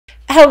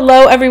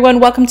Hello everyone,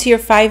 welcome to your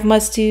 5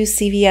 must-do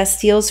CVS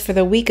deals for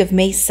the week of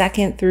May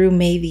 2nd through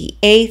May the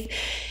 8th.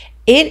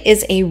 It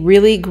is a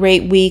really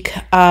great week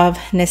of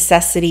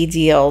necessity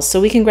deals.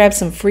 So we can grab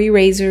some free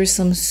razors,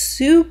 some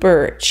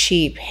super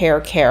cheap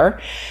hair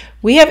care.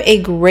 We have a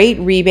great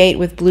rebate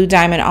with Blue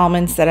Diamond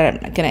almonds that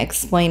I'm going to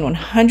explain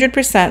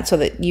 100% so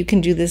that you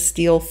can do this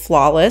deal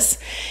flawless.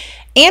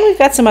 And we've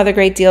got some other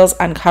great deals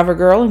on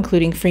CoverGirl,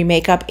 including free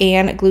makeup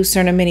and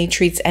Glucerna mini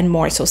treats and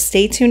more. So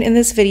stay tuned in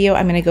this video.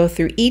 I'm going to go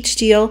through each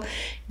deal,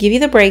 give you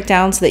the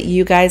breakdown so that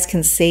you guys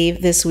can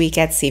save this week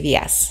at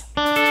CVS.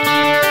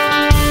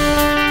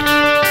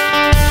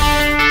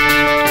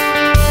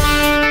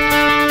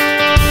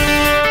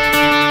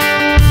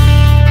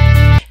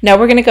 Now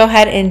we're going to go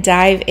ahead and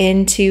dive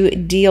into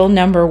deal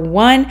number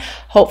 1.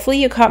 Hopefully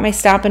you caught my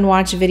stop and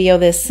watch video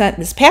this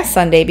past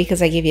Sunday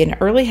because I gave you an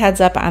early heads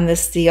up on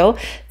this deal.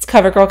 It's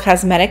CoverGirl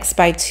Cosmetics.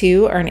 Buy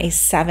 2, earn a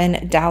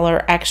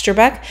 $7 extra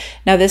buck.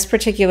 Now this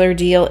particular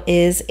deal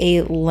is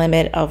a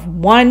limit of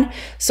 1.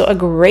 So a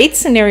great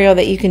scenario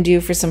that you can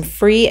do for some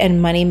free and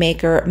money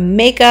maker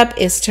makeup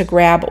is to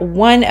grab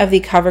one of the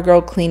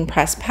CoverGirl Clean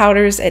Press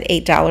powders at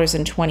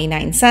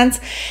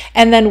 $8.29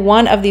 and then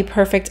one of the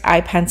Perfect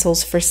Eye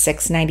Pencils for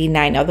 $6.99.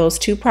 Now those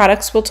two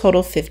products will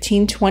total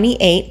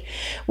 $15.28.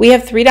 We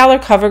have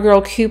 $3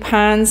 CoverGirl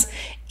coupons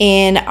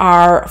in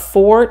our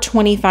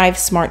 $4.25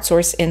 Smart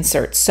Source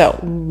inserts. So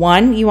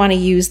one, you want to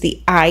use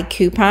the eye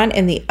coupon,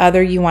 and the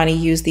other you want to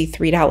use the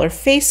 $3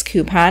 face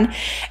coupon,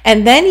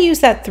 and then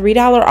use that $3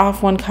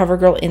 off one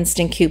CoverGirl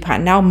instant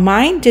coupon. Now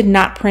mine did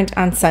not print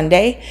on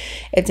Sunday.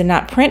 It did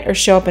not print or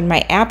show up in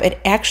my app.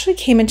 It actually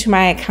came into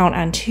my account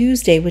on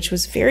Tuesday, which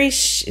was very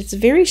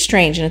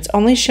strange, and it's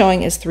only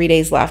showing as 3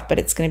 days left, but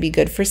it's going to be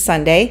good for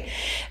Sunday.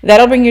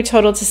 That'll bring your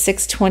total to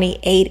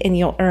 $6.28, and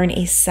you'll earn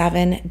a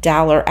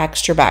 $7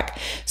 extra buck.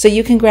 So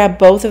you can grab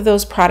both of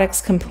those products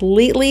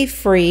completely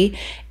free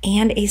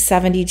and a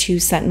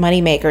 72-cent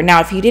moneymaker. Now,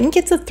 if you didn't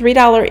get the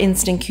 $3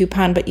 instant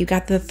coupon, but you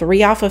got the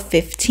 3 off of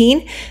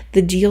 15,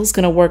 the deal's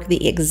going to work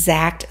the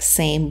exact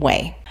same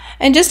way.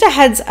 And just a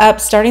heads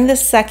up, starting the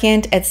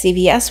 2nd at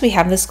CVS, we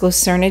have this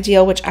Glucerna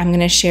deal, which I'm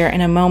going to share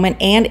in a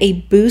moment, and a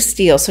Boost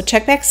deal. So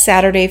check back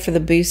Saturday for the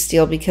Boost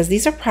deal because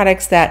these are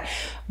products that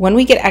when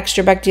we get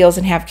extra buck deals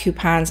and have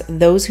coupons,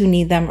 those who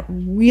need them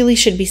really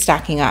should be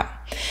stocking up.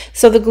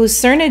 So the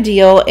Glucerna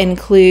deal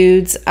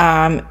includes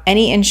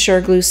any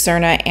Ensure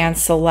Glucerna and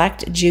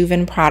select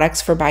Juven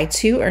products for buy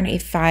 2, earn a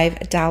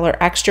 $5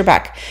 extra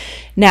buck.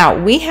 Now,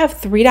 we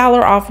have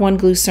 $3 off one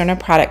Glucerna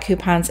product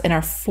coupons in our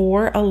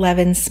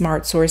 $4.11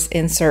 Smart Source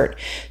insert.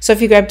 So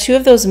if you grab 2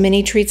 of those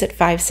mini treats at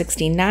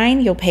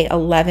 $5.69, you'll pay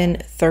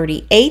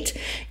 $11.38.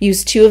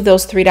 Use 2 of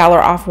those $3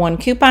 off one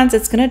coupons.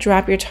 It's going to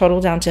drop your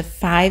total down to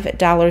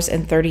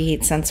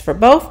 $5.38 for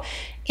both.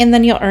 And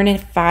then you'll earn a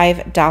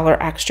 $5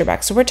 extra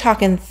buck. So we're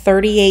talking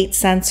 38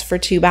 cents for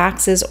 2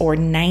 boxes or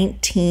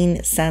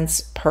 19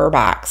 cents per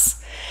box.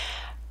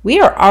 We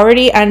are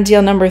already on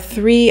deal number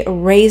 3.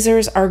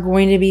 Razors are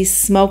going to be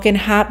smoking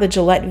hot. The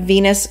Gillette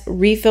Venus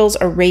refills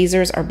or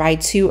razors are buy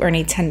 2, earn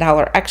a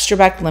 $10 extra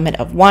buck, limit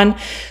of 1.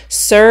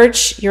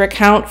 Search your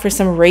account for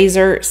some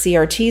razor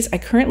CRTs. I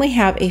currently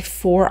have a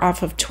 4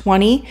 off of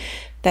 20.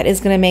 That is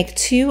going to make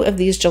 2 of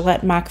these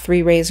Gillette Mach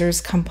 3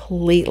 razors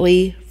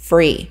completely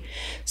free.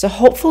 So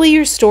hopefully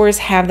your stores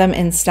have them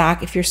in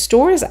stock. If your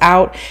store is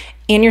out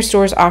and your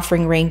store is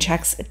offering rain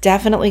checks,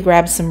 definitely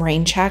grab some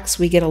rain checks.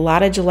 We get a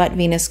lot of Gillette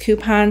Venus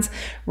coupons.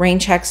 Rain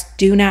checks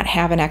do not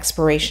have an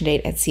expiration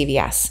date at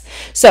CVS.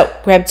 So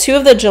grab 2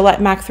 of the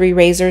Gillette Mach 3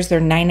 razors. They're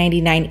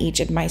 $9.99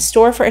 each at my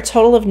store for a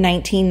total of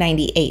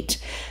 $19.98.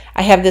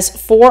 I have this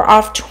 4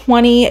 off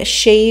 20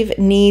 Shave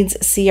Needs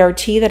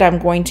CRT that I'm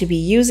going to be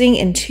using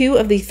in 2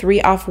 of the 3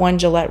 off 1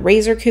 Gillette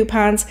razor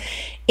coupons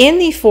in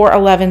the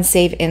 $4.11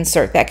 Save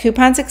insert. That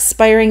coupon's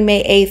expiring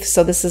May 8th,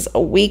 so this is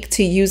a week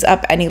to use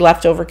up any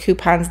leftover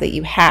coupons that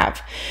you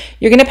have.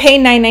 You're going to pay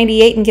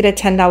 $9.98 and get a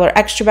 $10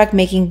 extra buck,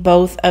 making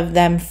both of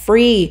them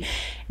free.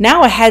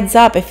 Now a heads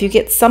up, if you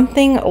get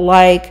something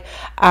like,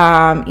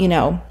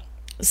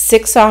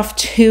 6 off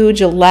 2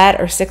 Gillette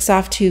or 6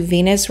 off 2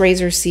 Venus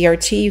razor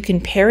CRT, you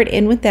can pair it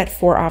in with that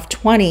 4 off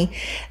 20.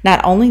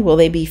 Not only will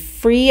they be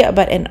free,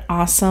 but an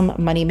awesome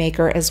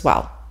moneymaker as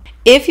well.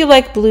 If you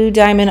like Blue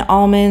Diamond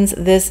almonds,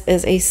 this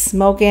is a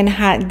smoking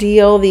hot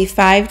deal. The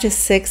 5 to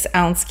 6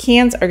 ounce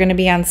cans are going to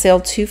be on sale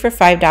 2 for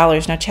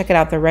 $5. Now check it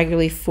out. They're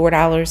regularly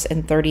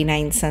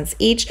 $4.39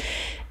 each.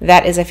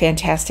 That is a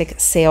fantastic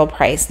sale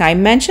price. Now I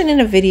mentioned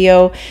in a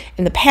video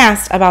in the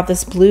past about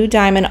this Blue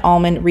Diamond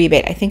almond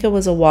rebate. I think it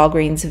was a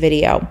Walgreens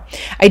video.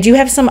 I do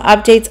have some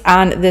updates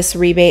on this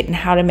rebate and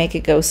how to make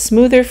it go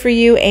smoother for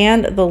you,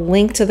 and the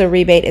link to the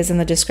rebate is in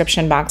the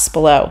description box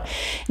below.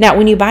 Now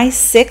when you buy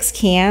 6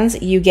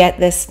 cans, you get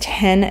this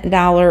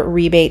 $10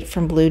 rebate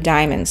from Blue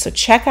Diamond. So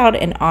check out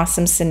an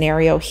awesome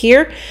scenario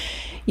here.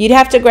 You'd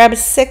have to grab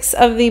 6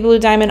 of the Blue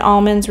Diamond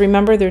almonds.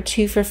 Remember, they're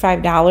 2 for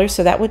 $5,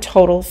 so that would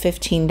total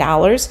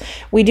 $15.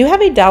 We do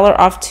have a $1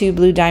 off 2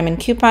 Blue Diamond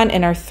coupon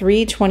in our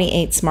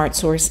 328 Smart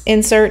Source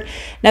insert.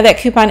 Now that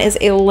coupon is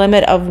a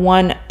limit of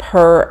 1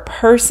 per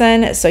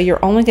person, so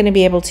you're only going to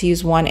be able to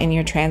use 1 in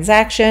your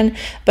transaction,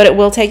 but it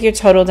will take your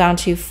total down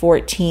to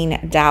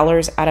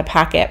 $14 out of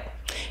pocket.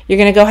 You're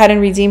going to go ahead and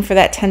redeem for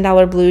that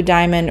 $10 Blue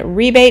Diamond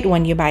rebate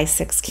when you buy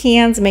 6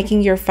 cans,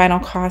 making your final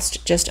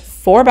cost just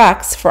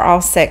 $4 for all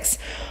 6,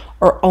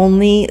 or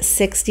only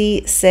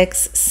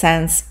 66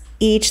 cents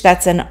each.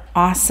 That's an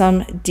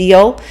awesome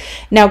deal.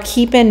 Now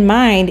keep in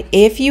mind,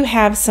 if you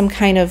have some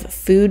kind of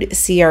food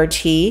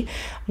CRT,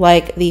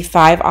 like the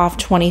 5 off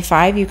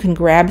 25, you can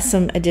grab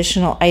some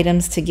additional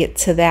items to get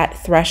to that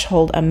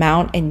threshold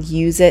amount and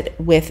use it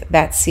with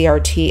that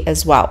CRT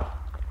as well.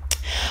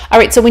 All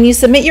right, so when you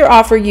submit your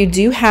offer, you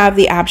do have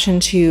the option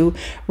to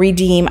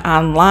redeem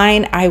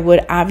online. I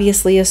would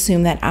obviously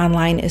assume that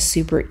online is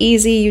super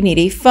easy. You need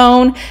a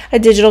phone, a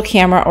digital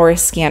camera, or a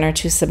scanner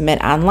to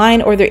submit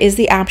online, or there is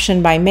the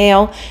option by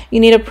mail. You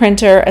need a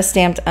printer, a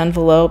stamped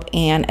envelope,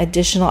 and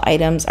additional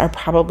items are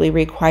probably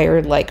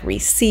required, like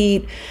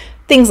receipt,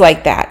 things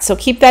like that. So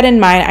keep that in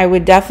mind. I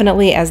would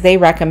definitely, as they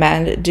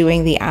recommend,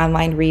 doing the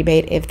online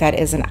rebate if that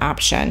is an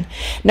option.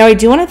 Now, I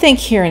do want to thank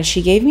Karen.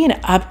 She gave me an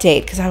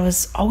update because I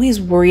was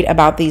always worried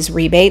about these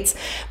rebates,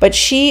 but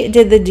she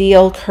did the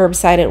deal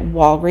curbside at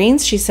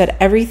Walgreens. She said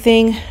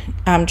everything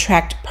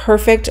tracked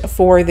perfect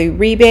for the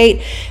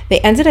rebate. They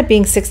ended up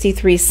being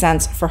 63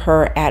 cents for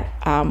her at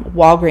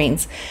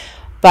Walgreens,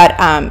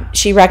 but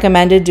she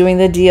recommended doing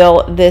the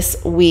deal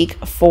this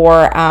week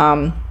for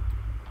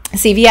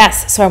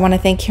CVS. So I want to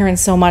thank Karen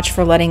so much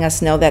for letting us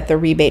know that the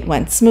rebate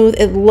went smooth.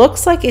 It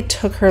looks like it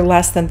took her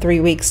less than 3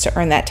 weeks to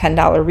earn that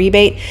 $10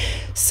 rebate.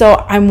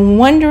 So I'm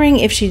wondering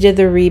if she did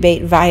the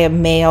rebate via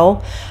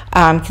mail,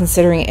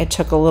 considering it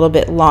took a little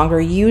bit longer.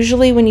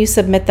 Usually when you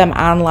submit them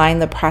online,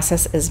 the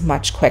process is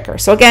much quicker.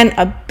 So again,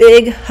 a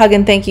big hug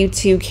and thank you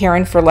to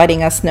Karen for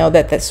letting us know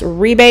that this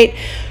rebate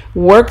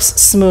works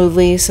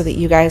smoothly so that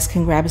you guys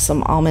can grab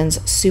some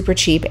almonds super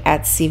cheap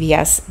at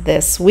CVS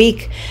this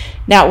week.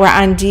 Now we're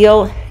on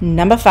deal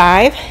number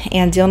 5,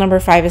 and deal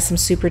number 5 is some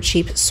super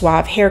cheap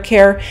Suave hair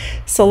care.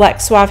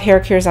 Select Suave hair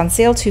care is on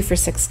sale, 2 for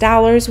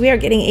 $6. We are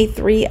getting a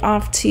 3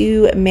 off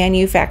 2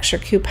 manufacturer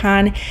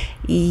coupon.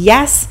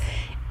 Yes.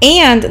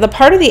 And the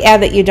part of the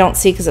ad that you don't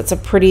see because it's a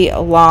pretty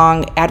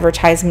long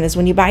advertisement is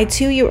when you buy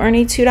 2, you earn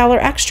a $2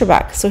 extra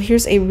buck. So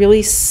here's a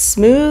really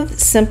smooth,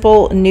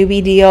 simple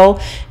newbie deal,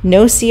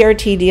 no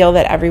CRT deal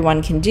that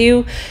everyone can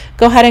do.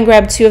 Go ahead and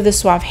grab 2 of the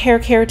Suave hair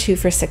care, 2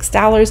 for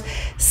 $6.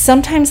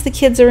 Sometimes the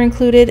kids are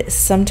included,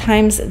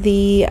 sometimes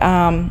the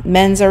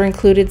men's are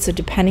included, so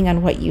depending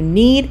on what you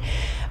need.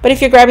 But if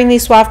you're grabbing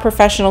these Suave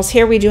Professionals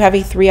here, we do have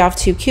a 3 off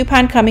 2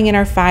 coupon coming in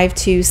our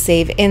 5-2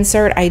 save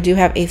insert. I do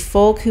have a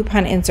full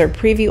coupon insert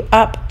preview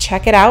up.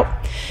 Check it out.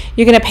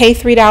 You're going to pay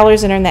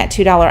 $3 and earn that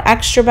 $2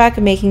 extra buck,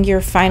 making your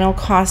final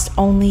cost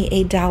only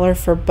 $1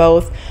 for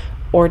both,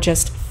 or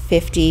just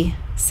 50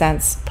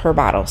 cents per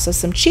bottle. So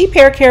some cheap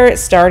hair care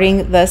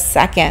starting the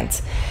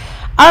 2nd.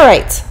 All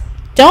right.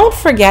 Don't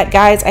forget,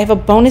 guys, I have a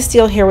bonus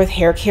deal here with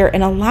hair care,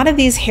 and a lot of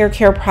these hair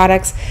care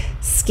products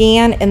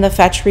scan in the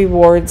Fetch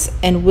rewards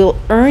and will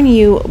earn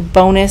you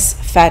bonus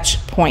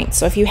Fetch points.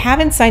 So if you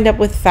haven't signed up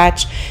with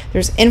Fetch,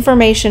 there's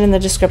information in the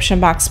description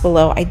box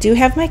below. I do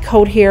have my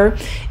code here.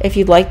 If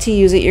you'd like to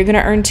use it, you're going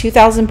to earn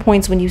 2,000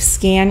 points when you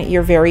scan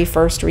your very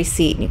first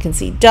receipt. You can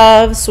see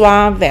Dove,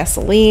 Suave,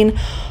 Vaseline.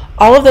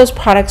 All of those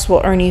products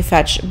will earn you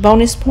Fetch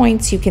bonus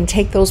points. You can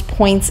take those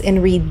points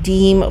and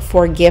redeem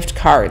for gift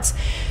cards.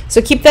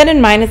 So keep that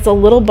in mind. It's a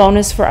little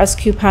bonus for us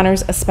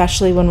couponers,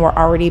 especially when we're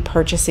already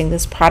purchasing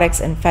these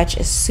products, and Fetch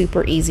is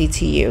super easy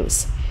to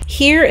use.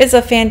 Here is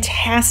a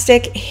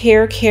fantastic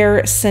hair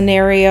care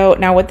scenario.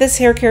 Now with this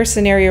hair care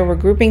scenario, we're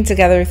grouping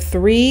together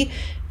 3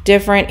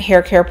 different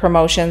hair care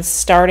promotions,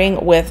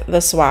 starting with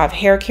the Suave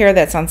hair care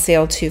that's on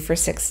sale, 2 for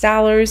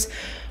 $6.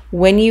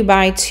 When you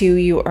buy 2,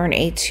 you earn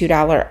a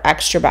 $2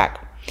 extra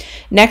buck.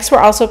 Next, we're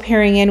also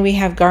pairing in, we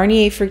have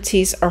Garnier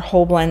Fructis or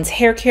Whole Blends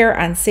hair care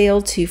on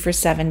sale, 2 for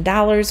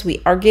 $7.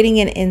 We are getting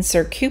an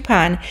insert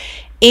coupon,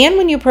 and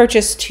when you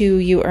purchase 2,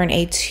 you earn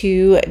a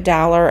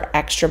 $2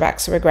 extra buck.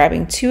 So we're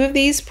grabbing 2 of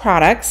these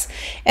products.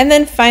 And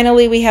then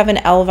finally, we have an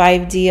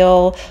Elvive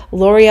deal.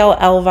 L'Oreal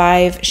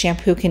Elvive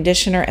shampoo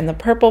conditioner and the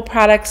purple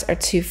products are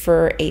 2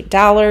 for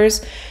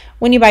 $8.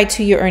 When you buy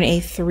 2, you earn a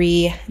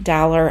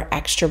 $3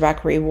 extra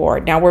buck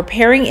reward. Now we're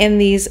pairing in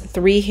these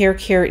 3 hair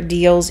care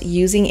deals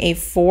using a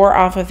 4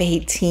 off of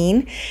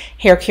 18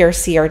 hair care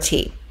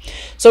CRT.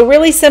 So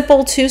really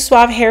simple, 2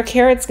 Suave hair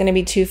care, it's going to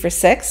be 2 for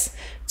 $6.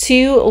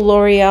 2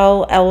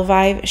 L'Oreal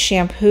Elvive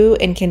shampoo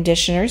and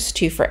conditioners,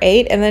 2 for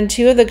 $8. And then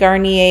 2 of the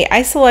Garnier,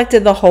 I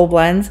selected the Whole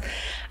Blends.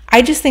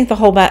 I just think the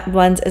whole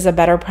blends is a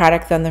better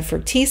product than the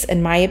Fructis,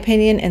 in my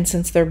opinion. And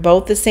since they're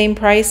both the same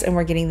price and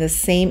we're getting the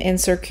same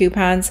insert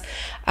coupons,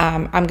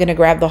 I'm going to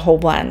grab the whole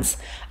blends.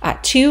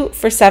 2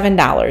 for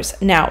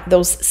 $7. Now,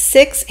 those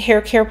 6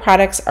 hair care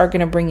products are going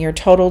to bring your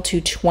total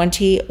to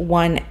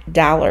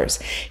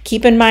 $21.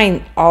 Keep in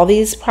mind, all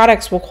these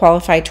products will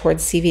qualify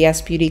towards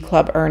CVS Beauty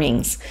Club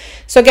earnings.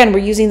 So again, we're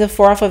using the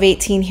 4 off of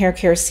 18 hair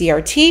care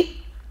CRT.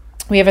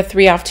 We have a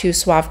 3 off 2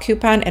 Suave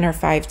coupon in our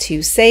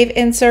 5-2 save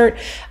insert,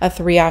 a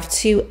 3 off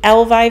 2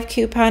 Elvive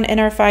coupon in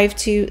our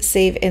 5-2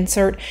 save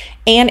insert,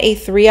 and a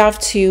 3 off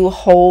 2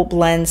 whole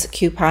blends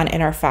coupon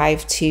in our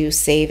 5-2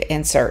 save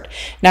insert.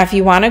 Now, if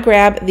you want to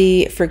grab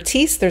the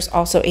Fructis, there's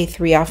also a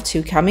 3 off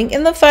 2 coming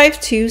in the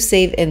 5-2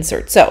 save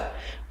insert. So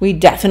we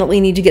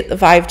definitely need to get the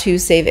 5-2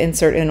 save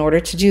insert in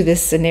order to do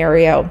this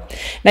scenario.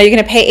 Now you're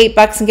going to pay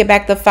 $8 and get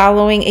back the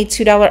following: a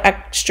 $2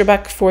 extra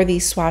buck for the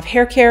Suave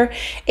hair care,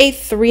 a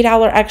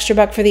 $3 extra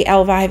buck for the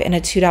Elvive, and a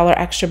 $2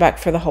 extra buck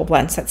for the whole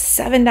blend. So that's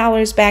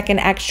 $7 back in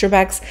extra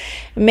bucks,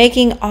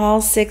 making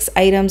all 6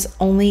 items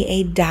only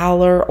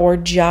 $1 or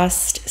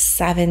just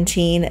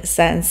 17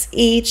 cents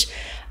each.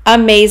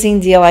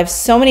 Amazing deal. I have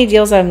so many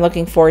deals that I'm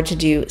looking forward to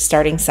do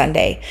starting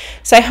Sunday.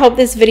 So I hope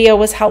this video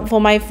was helpful,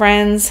 my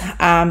friends.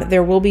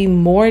 There will be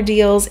more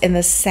deals in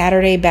the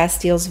Saturday Best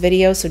Deals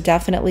video, so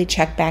definitely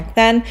check back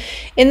then.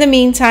 In the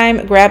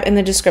meantime, grab in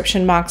the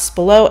description box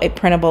below a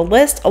printable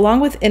list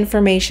along with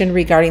information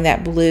regarding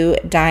that Blue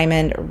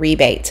Diamond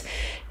rebate.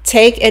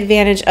 Take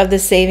advantage of the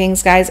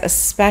savings, guys,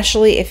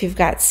 especially if you've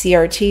got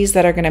CRTs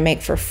that are going to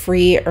make for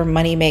free or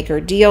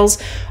moneymaker deals.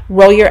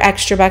 Roll your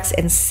extra bucks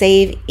and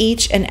save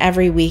each and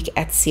every week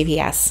at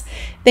CVS.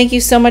 Thank you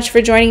so much for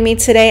joining me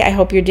today. I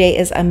hope your day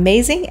is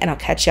amazing, and I'll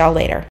catch y'all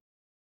later.